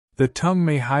The tongue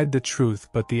may hide the truth,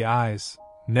 but the eyes,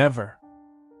 never.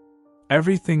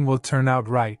 Everything will turn out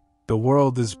right, the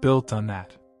world is built on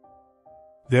that.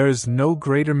 There is no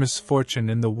greater misfortune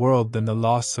in the world than the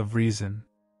loss of reason.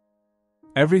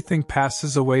 Everything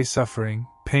passes away: suffering,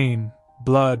 pain,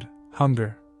 blood,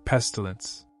 hunger,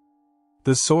 pestilence.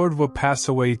 The sword will pass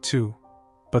away too,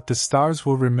 but the stars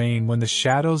will remain when the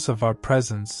shadows of our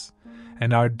presence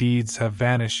and our deeds have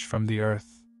vanished from the earth.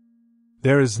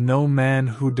 There is no man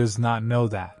who does not know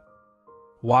that.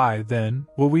 Why, then,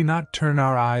 will we not turn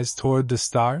our eyes toward the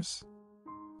stars?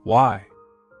 Why?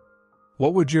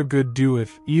 What would your good do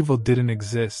if evil didn't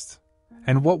exist?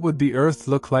 And what would the earth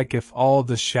look like if all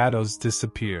the shadows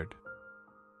disappeared?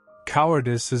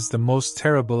 Cowardice is the most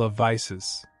terrible of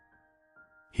vices.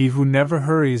 He who never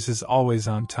hurries is always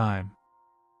on time.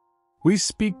 We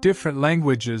speak different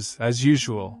languages, as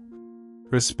usual,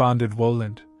 responded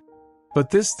Woland. But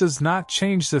this does not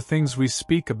change the things we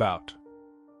speak about.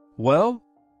 Well?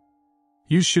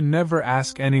 You should never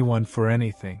ask anyone for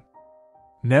anything.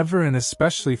 Never, and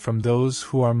especially from those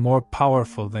who are more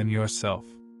powerful than yourself.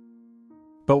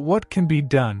 But what can be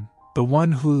done? The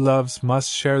one who loves must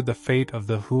share the fate of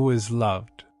the who is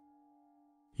loved.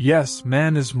 Yes,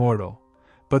 man is mortal,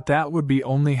 but that would be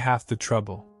only half the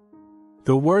trouble.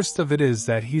 The worst of it is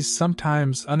that he's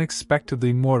sometimes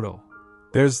unexpectedly mortal.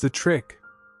 There's the trick.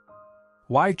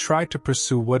 Why try to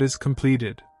pursue what is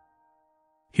completed?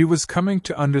 He was coming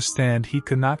to understand he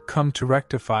could not come to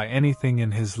rectify anything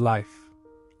in his life,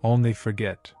 only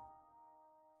forget.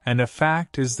 And a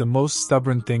fact is the most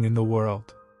stubborn thing in the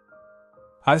world.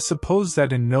 I suppose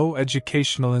that in no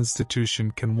educational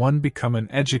institution can one become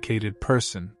an educated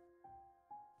person.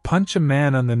 Punch a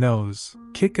man on the nose,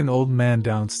 kick an old man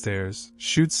downstairs,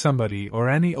 shoot somebody, or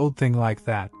any old thing like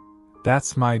that.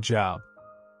 That's my job.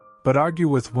 But argue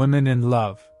with women in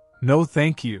love, no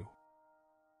thank you.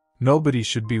 Nobody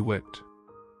should be whipped.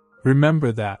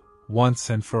 Remember that,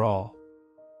 once and for all.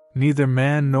 Neither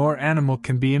man nor animal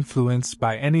can be influenced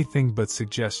by anything but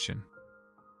suggestion.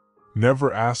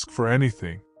 Never ask for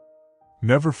anything.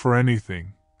 Never for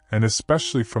anything, and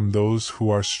especially from those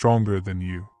who are stronger than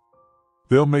you.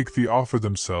 They'll make the offer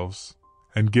themselves,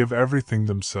 and give everything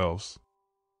themselves.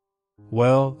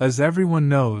 Well, as everyone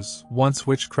knows, once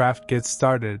witchcraft gets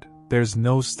started, there's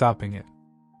no stopping it.